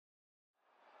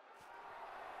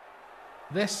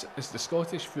This is the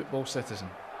Scottish Football Citizen,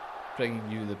 bringing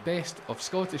you the best of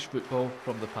Scottish football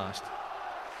from the past.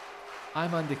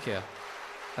 I'm Andy Kerr,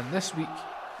 and this week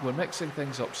we're mixing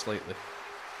things up slightly.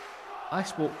 I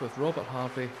spoke with Robert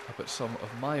Harvey about some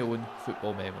of my own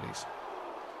football memories.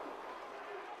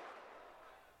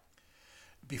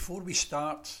 Before we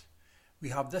start, we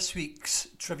have this week's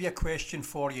trivia question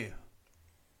for you.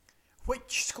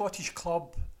 Which Scottish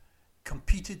club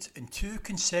competed in 2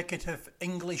 consecutive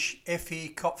English FA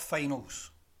Cup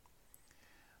finals?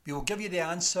 We will give you the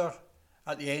answer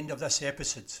at the end of this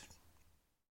episode.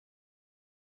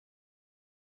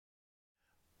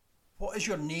 What is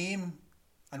your name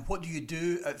and what do you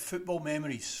do at Football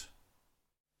Memories?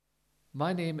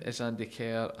 My name is Andy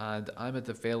Kerr and I'm a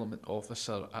development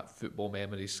officer at Football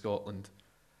Memories Scotland.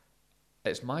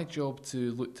 It's my job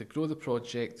to look to grow the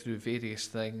project through various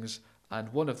things,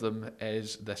 and one of them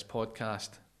is this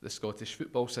podcast, the Scottish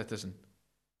Football Citizen.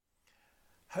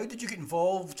 How did you get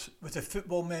involved with the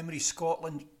Football Memories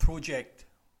Scotland project?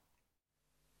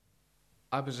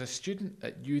 I was a student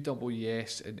at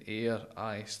UWS in Ayr.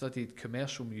 I studied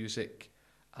commercial music,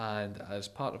 and as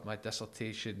part of my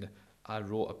dissertation I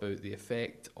wrote about the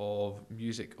effect of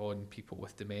music on people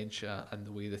with dementia and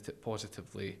the way that it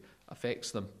positively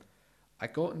affects them. I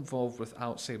got involved with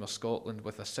Alzheimer's Scotland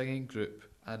with a singing group,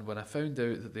 and when I found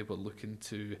out that they were looking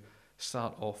to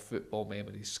start off Football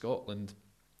Memories Scotland,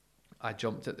 I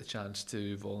jumped at the chance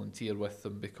to volunteer with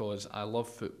them because I love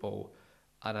football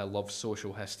and I love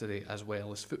social history as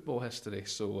well as football history,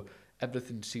 so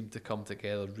everything seemed to come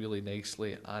together really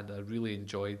nicely and I really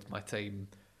enjoyed my time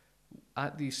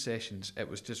at these sessions. It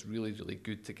was just really, really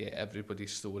good to get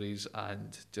everybody's stories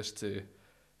and just to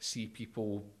see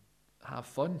people have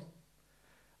fun.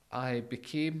 I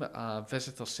became a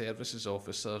visitor services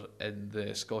officer in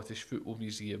the Scottish Football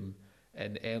Museum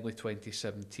in early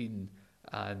 2017,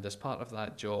 and as part of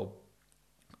that job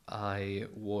I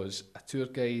was a tour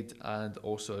guide and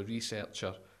also a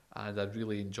researcher, and I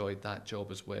really enjoyed that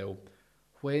job as well.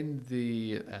 When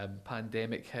the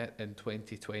pandemic hit in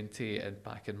 2020 and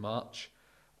back in March,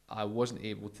 I wasn't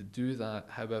able to do that.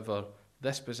 However,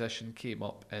 this position came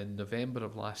up in November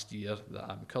of last year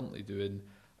that I'm currently doing,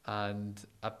 and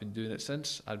I've been doing it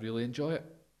since. I really enjoy it.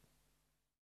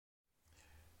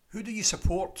 Who do you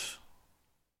support?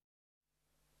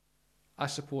 I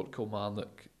support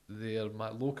Kilmarnock. They're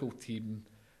my local team.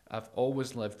 I've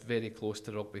always lived very close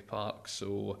to Rugby Park,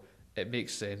 so it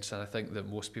makes sense, and I think that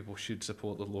most people should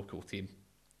support the local team.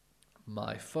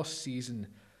 My first season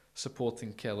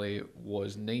supporting Killie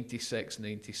was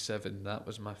 96-97. That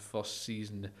was my first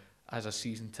season as a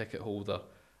season ticket holder,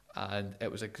 and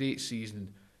it was a great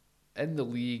season. In the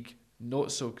league,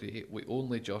 not so great. We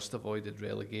only just avoided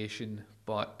relegation,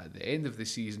 but at the end of the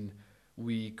season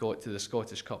we got to the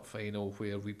Scottish Cup final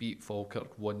where we beat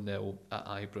Falkirk 1-0 at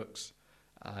Ibrox.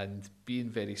 And being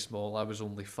very small, I was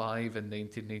only 5 in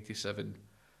 1997,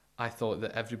 I thought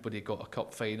that everybody got a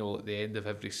cup final at the end of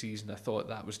every season. I thought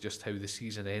that was just how the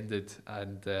season ended,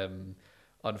 and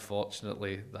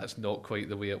unfortunately that's not quite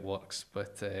the way it works,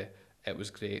 but it was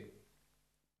great.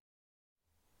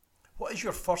 What is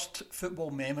your first football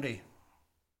memory?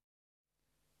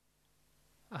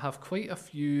 I have quite a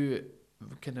few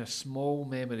kind of small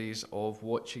memories of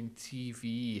watching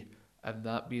TV, and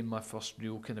that being my first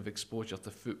real kind of exposure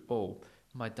to football.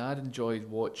 My dad enjoyed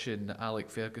watching Alec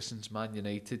Ferguson's Man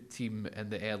United team in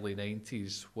the early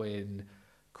 90s when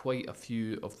quite a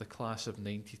few of the class of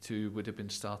 92 would have been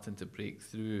starting to break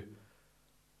through.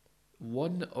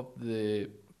 One of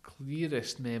the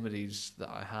clearest memories that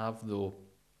I have though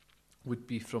would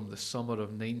be from the summer of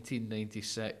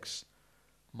 1996.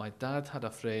 My dad had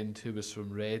a friend who was from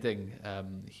Reading.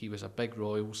 He was a big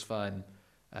Royals fan.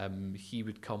 He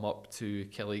would come up to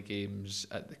Killie games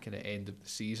at the kind of end of the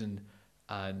season,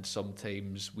 and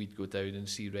sometimes we'd go down and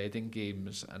see Reading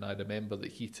games, and I remember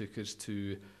that he took us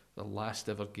to the last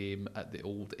ever game at the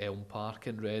old Elm Park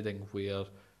in Reading where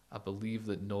I believe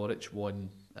that Norwich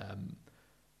won,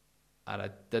 and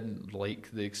I didn't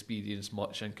like the experience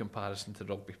much in comparison to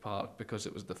Rugby Park because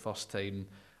it was the first time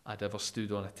I'd ever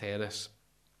stood on a terrace.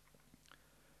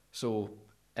 So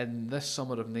in this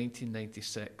summer of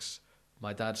 1996,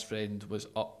 my dad's friend was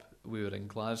up, we were in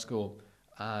Glasgow,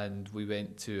 and we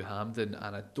went to Hampden,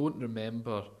 and I don't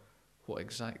remember what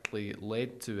exactly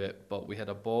led to it, but we had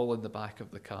a ball in the back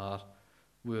of the car.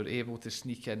 We were able to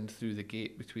sneak in through the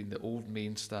gate between the old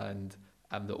main stand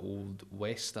and the old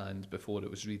west stand before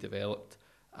it was redeveloped,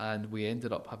 and we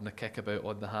ended up having a kick about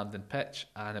on the Hampden pitch,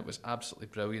 and it was absolutely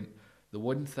brilliant. The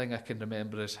one thing I can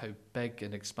remember is how big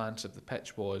and expansive the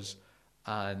pitch was,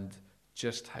 and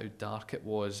just how dark it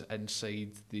was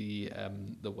inside the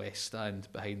west stand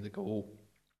behind the goal.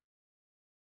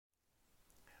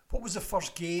 What was the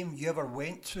first game you ever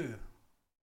went to?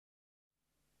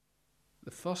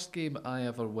 The first game I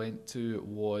ever went to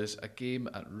was a game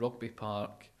at Rugby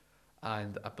Park,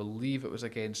 and I believe it was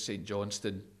against St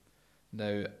Johnstone.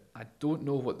 Now, I don't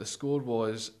know what the score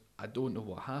was, I don't know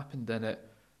what happened in it,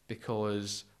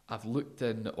 because I've looked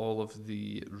in all of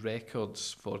the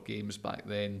records for games back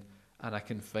then, and I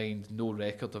can find no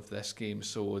record of this game,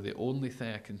 so the only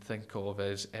thing I can think of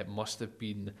is it must have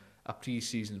been a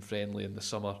pre-season friendly in the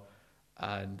summer,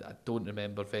 and I don't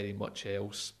remember very much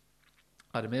else.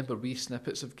 I remember wee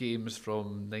snippets of games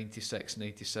from 96,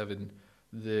 97.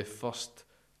 The first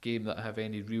game that I have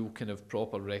any real kind of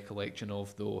proper recollection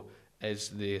of, though, is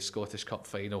the Scottish Cup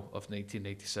final of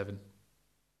 1997.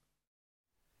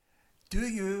 Do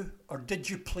you or did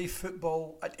you play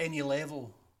football at any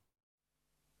level?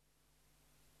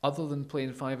 Other than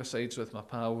playing five-a-sides with my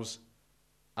pals,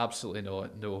 absolutely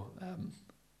not, no.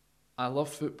 I love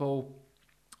football.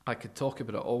 I could talk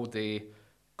about it all day,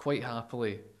 quite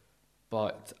happily,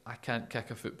 but I can't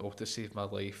kick a football to save my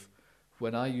life.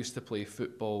 When I used to play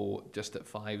football just at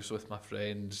fives with my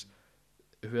friends,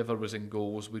 whoever was in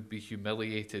goals would be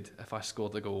humiliated if I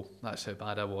scored a goal. That's how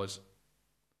bad I was.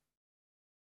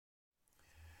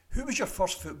 Who was your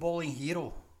first footballing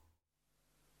hero?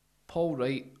 Paul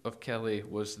Wright of Kelly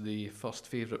was the first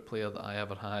favourite player that I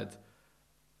ever had.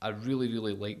 I really,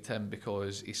 really liked him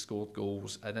because he scored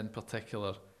goals, and in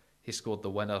particular, he scored the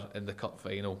winner in the cup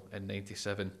final in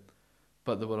 97.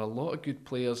 But there were a lot of good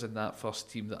players in that first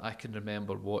team that I can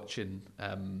remember watching,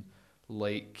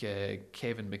 like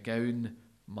Kevin McGowan,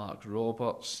 Mark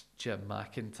Roberts, Jim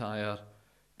McIntyre,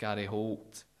 Gary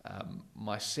Holt.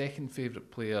 My second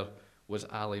favourite player was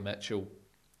Ali Mitchell.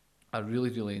 I really,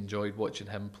 really enjoyed watching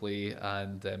him play,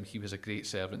 and he was a great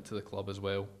servant to the club as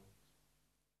well.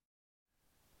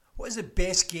 What is the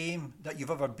best game that you've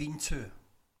ever been to?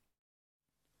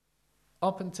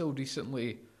 Up until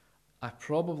recently, I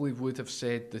probably would have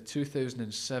said the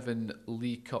 2007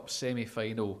 League Cup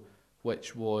semi-final,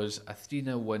 which was a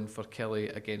 3-0 win for Kelly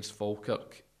against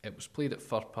Falkirk. It was played at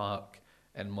Fir Park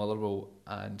in Motherwell,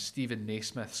 and Stephen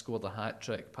Naismith scored a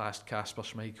hat-trick past Kasper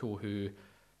Schmeichel, who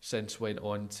since went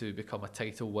on to become a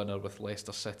title winner with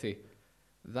Leicester City.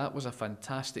 That was a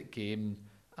fantastic game,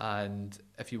 and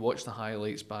if you watch the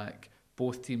highlights back,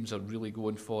 both teams are really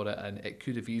going for it, and it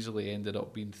could have easily ended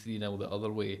up being 3-0 the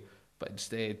other way, but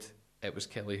instead it was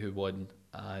Kelly who won.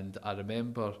 And I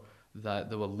remember that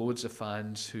there were loads of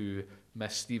fans who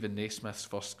missed Stephen Naismith's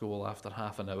first goal after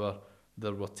half an hour.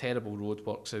 There were terrible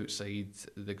roadworks outside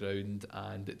the ground,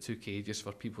 and it took ages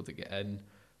for people to get in,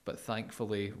 but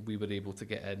thankfully we were able to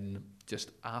get in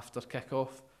just after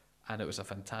kick-off, and it was a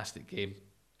fantastic game.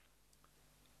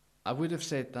 I would have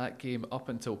said that game up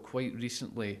until quite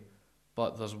recently,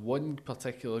 but there's one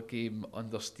particular game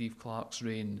under Steve Clarke's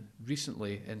reign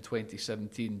recently in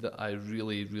 2017 that I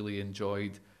really, really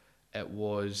enjoyed. It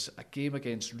was a game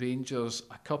against Rangers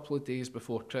a couple of days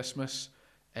before Christmas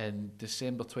in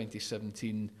December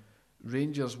 2017.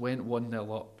 Rangers went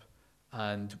 1-0 up,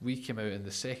 and we came out in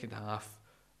the second half,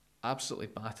 absolutely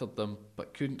battered them,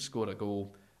 but couldn't score a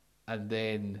goal. And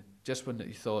then, just when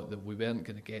you thought that we weren't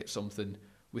going to get something,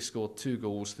 we scored 2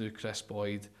 goals through Chris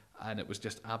Boyd, and it was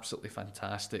just absolutely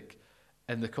fantastic.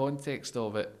 In the context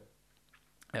of it,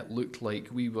 it looked like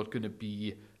we were going to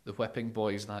be the whipping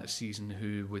boys that season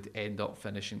who would end up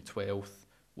finishing 12th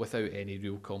without any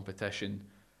real competition.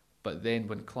 But then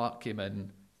when Clarke came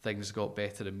in, things got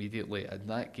better immediately, and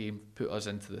that game put us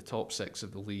into the top 6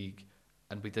 of the league,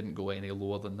 and we didn't go any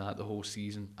lower than that the whole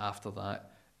season after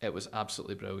that. It was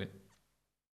absolutely brilliant.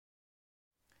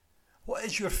 What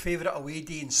is your favourite away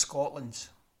day in Scotland?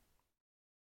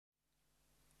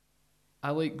 I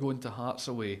like going to Hearts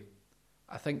away.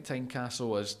 I think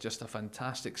Tynecastle is just a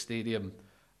fantastic stadium,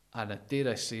 and dare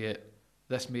I say it,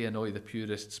 this may annoy the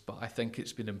purists, but I think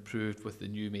it's been improved with the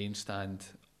new main stand.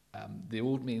 The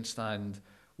old main stand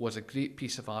was a great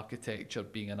piece of architecture,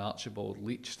 being an Archibald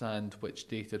Leach stand which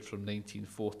dated from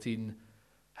 1914.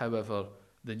 However,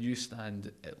 the new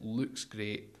stand, it looks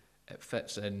great, it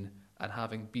fits in, and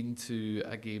having been to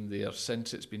a game there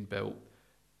since it's been built,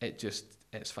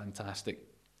 it's fantastic.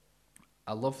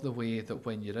 I love the way that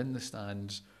when you're in the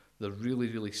stands, they're really,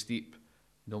 really steep.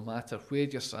 No matter where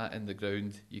you're sat in the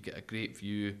ground, you get a great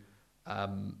view,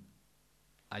 and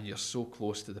you're so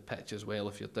close to the pitch as well.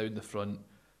 If you're down the front,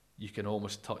 you can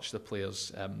almost touch the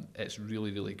players. It's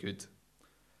really, really good.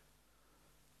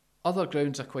 Other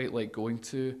grounds I quite like going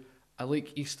to, I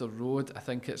like Easter Road. I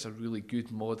think it's a really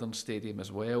good modern stadium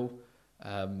as well.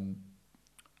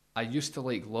 I used to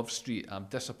like Love Street. I'm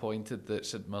disappointed that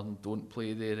St Mirren don't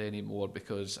play there anymore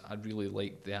because I really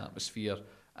liked the atmosphere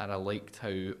and I liked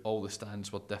how all the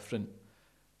stands were different.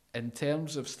 In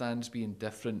terms of stands being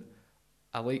different,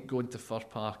 I like going to Fir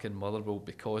Park in Motherwell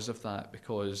because of that,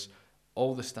 because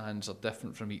all the stands are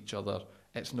different from each other.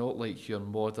 It's not like your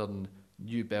modern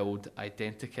new build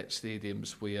identikit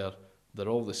stadiums where they're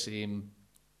all the same.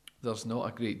 There's not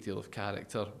a great deal of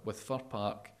character. With Fir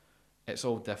Park, it's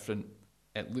all different,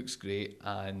 it looks great,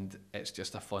 and it's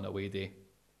just a fun away day.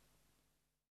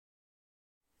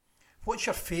 What's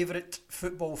your favourite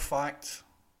football fact?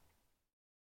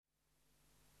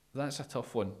 That's a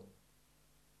tough one.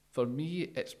 For me,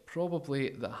 it's probably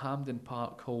that Hampden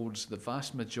Park holds the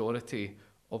vast majority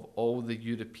of all the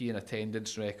European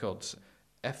attendance records.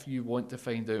 If you want to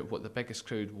find out what the biggest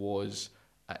crowd was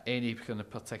at any kind of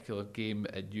particular game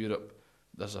in Europe,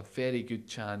 there's a very good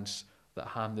chance that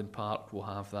Hampden Park will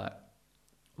have that.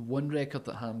 One record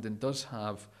that Hampden does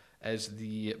have is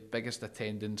the biggest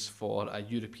attendance for a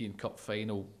European Cup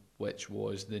final, which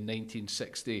was the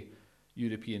 1960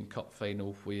 European Cup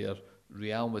final, where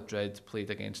Real Madrid played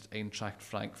against Eintracht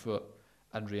Frankfurt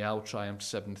and Real triumphed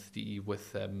 7-3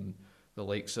 with the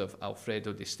likes of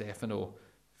Alfredo Di Stefano,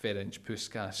 Ferenc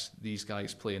Puskas, these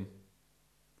guys playing.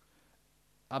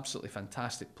 Absolutely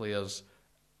fantastic players,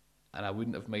 and I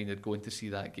wouldn't have minded going to see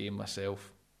that game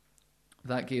myself.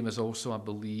 That game is also, I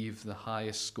believe, the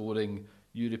highest scoring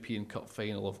European Cup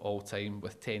final of all time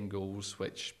with 10 goals,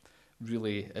 which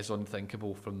really is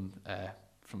unthinkable from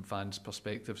fans'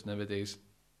 perspectives nowadays.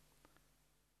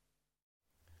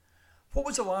 What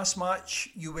was the last match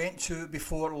you went to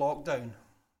before lockdown?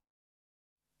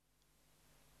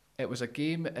 It was a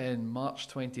game in March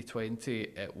 2020.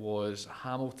 It was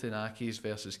Hamilton Accies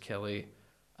versus Kelly,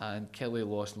 and Kelly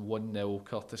lost 1-0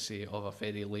 courtesy of a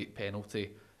very late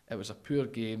penalty. It was a poor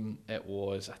game, it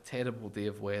was a terrible day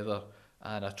of weather,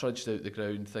 and I trudged out the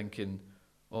ground thinking,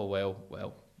 oh well,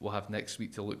 we'll have next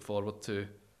week to look forward to.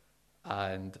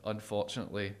 And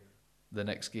unfortunately, the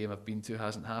next game I've been to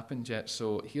hasn't happened yet,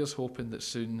 so here's hoping that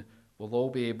soon we'll all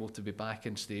be able to be back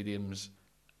in stadiums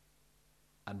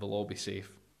and we'll all be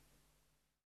safe.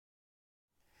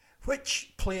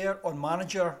 Which player or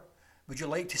manager would you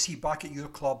like to see back at your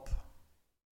club?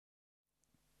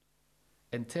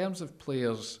 In terms of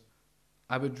players,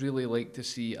 I would really like to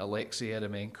see Alexei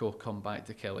Eremenko come back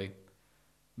to Kelly.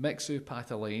 Miksu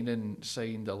Patalainen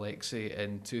signed Alexei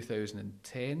in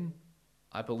 2010,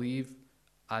 I believe,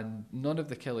 and none of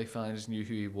the Kelly fans knew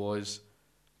who he was,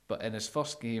 but in his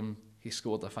first game he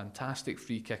scored a fantastic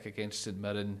free kick against St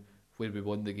Mirren where we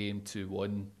won the game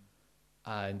 2-1,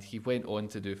 and he went on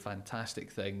to do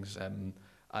fantastic things.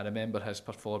 I remember his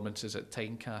performances at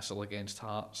Tynecastle against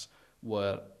Hearts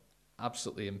were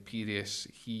absolutely imperious.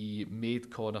 He made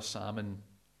Connor Salmon,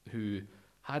 who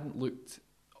hadn't looked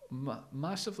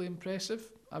massively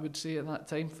impressive, I would say at that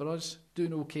time for us,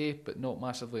 doing okay but not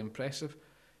massively impressive.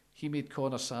 He made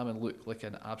Connor Salmon look like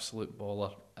an absolute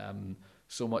baller,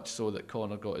 so much so that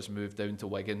Connor got his move down to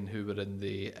Wigan, who were in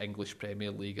the English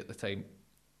Premier League at the time.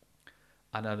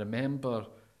 And I remember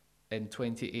in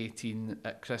 2018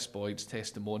 at Chris Boyd's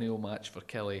testimonial match for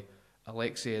Kelly,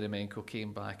 Alexei Eremenko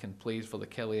came back and played for the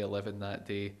Kelly 11 that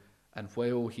day, and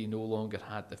while he no longer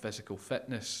had the physical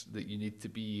fitness that you need to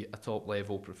be a top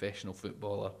level professional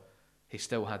footballer, he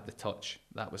still had the touch.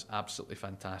 That was absolutely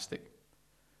fantastic.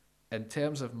 In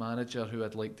terms of manager who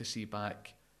I'd like to see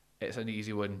back, it's an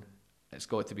easy one. It's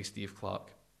got to be Steve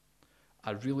Clarke.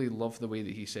 I really love the way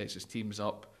that he sets his teams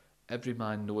up. Every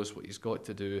man knows what he's got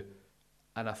to do,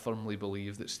 and I firmly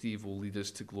believe that Steve will lead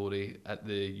us to glory at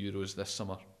the Euros this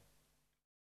summer.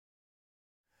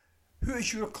 Who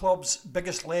is your club's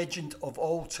biggest legend of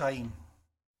all time?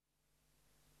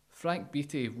 Frank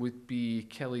Beattie would be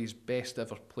Kelly's best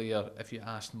ever player if you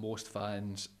asked most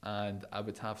fans, and I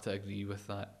would have to agree with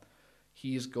that.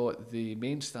 He's got the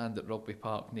main stand at Rugby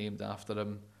Park named after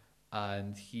him,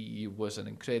 and he was an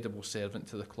incredible servant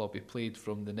to the club. He played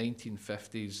from the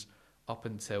 1950s up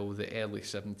until the early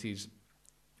 70s,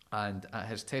 and at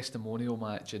his testimonial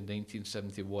match in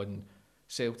 1971,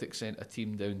 Celtic sent a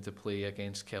team down to play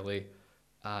against Kelly,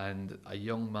 and a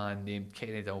young man named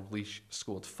Kenny Dalglish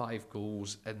scored 5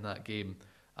 goals in that game.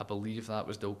 I believe that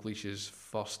was Dalglish's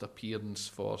first appearance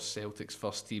for Celtic's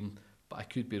first team, but I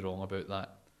could be wrong about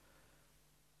that.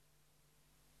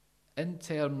 In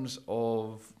terms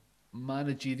of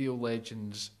managerial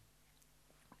legends,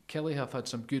 Kelly have had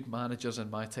some good managers in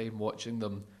my time watching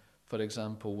them. For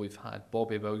example, we've had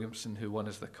Bobby Williamson, who won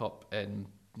us the Cup in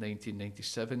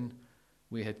 1997.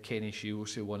 We had Kenny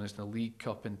Shiels, who won us the League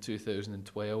Cup in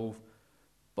 2012.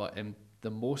 But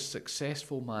the most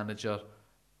successful manager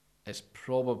it's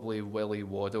probably Willie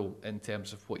Waddle in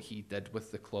terms of what he did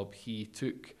with the club. He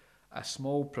took a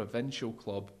small provincial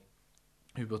club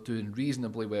who were doing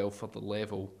reasonably well for the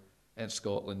level in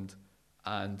Scotland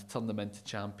and turned them into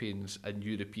champions and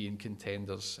European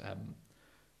contenders.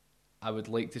 I would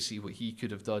like to see what he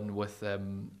could have done with a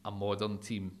modern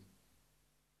team.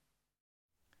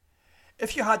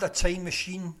 If you had a time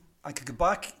machine and could go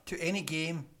back to any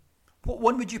game, what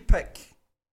one would you pick?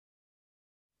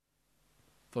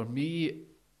 For me,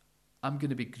 I'm going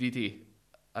to be greedy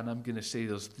and I'm going to say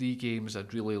there's 3 games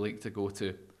I'd really like to go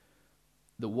to.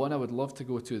 The one I would love to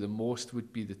go to the most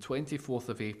would be the 24th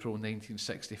of April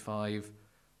 1965,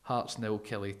 Hearts 0,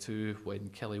 Killie 2, when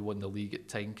Killie won the league at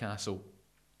Tynecastle.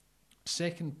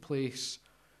 Second place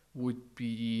would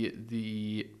be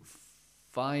the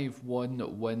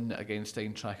 5-1 win against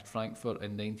Eintracht Frankfurt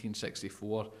in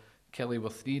 1964. Killie were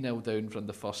 3-0 down from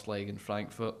the first leg in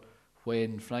Frankfurt.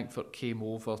 When Frankfurt came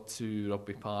over to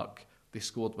Rugby Park, they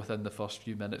scored within the first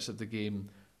few minutes of the game,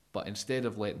 but instead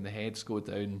of letting the heads go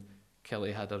down,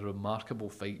 Killie had a remarkable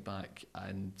fight back,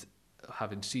 and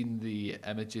having seen the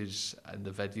images and the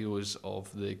videos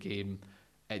of the game,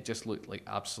 it just looked like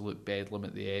absolute bedlam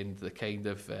at the end, the kind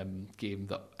of game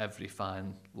that every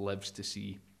fan lives to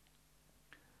see.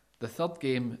 The third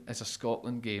game is a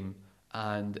Scotland game,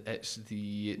 and it's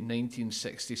the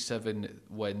 1967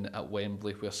 win at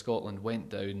Wembley where Scotland went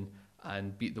down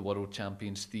and beat the world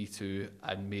champions 3-2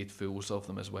 and made fools of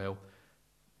them as well.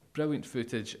 Brilliant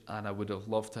footage, and I would have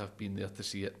loved to have been there to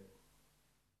see it.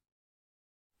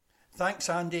 Thanks,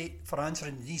 Andy, for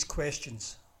answering these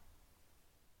questions.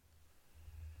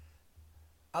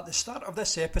 At the start of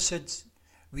this episode,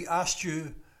 we asked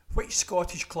you which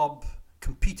Scottish club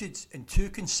competed in 2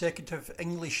 consecutive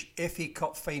English FA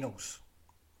Cup finals.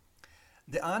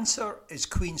 The answer is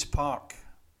Queen's Park.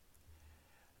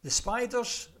 The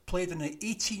Spiders played in the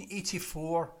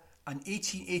 1884 and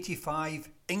 1885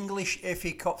 English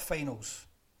FA Cup finals.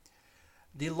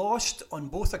 They lost on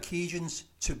both occasions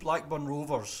to Blackburn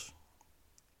Rovers.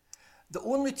 The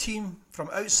only team from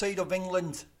outside of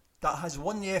England that has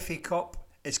won the FA Cup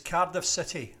is Cardiff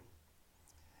City.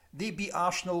 They beat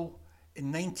Arsenal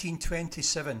in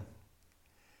 1927.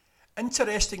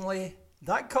 Interestingly,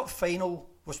 that cup final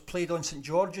was played on St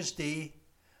George's Day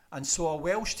and saw a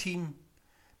Welsh team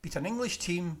beat an English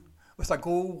team with a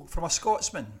goal from a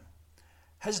Scotsman.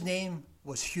 His name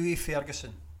was Hughie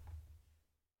Ferguson.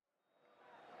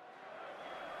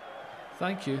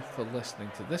 Thank you for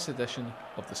listening to this edition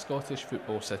of the Scottish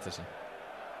Football Citizen.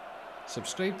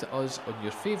 Subscribe to us on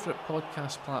your favourite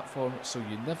podcast platform so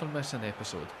you never miss an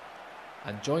episode.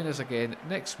 And join us again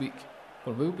next week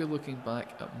when we'll be looking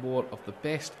back at more of the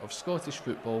best of Scottish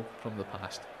football from the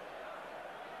past.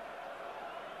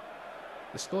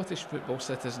 The Scottish Football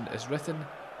Citizen is written,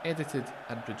 edited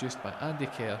and produced by Andy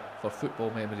Kerr for Football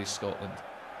Memories Scotland,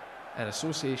 in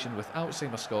association with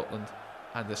Alzheimer's Scotland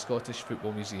and the Scottish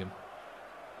Football Museum.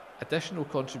 Additional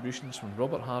contributions from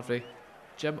Robert Harvey,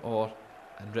 Jim Orr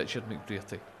and Richard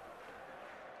McBrearty.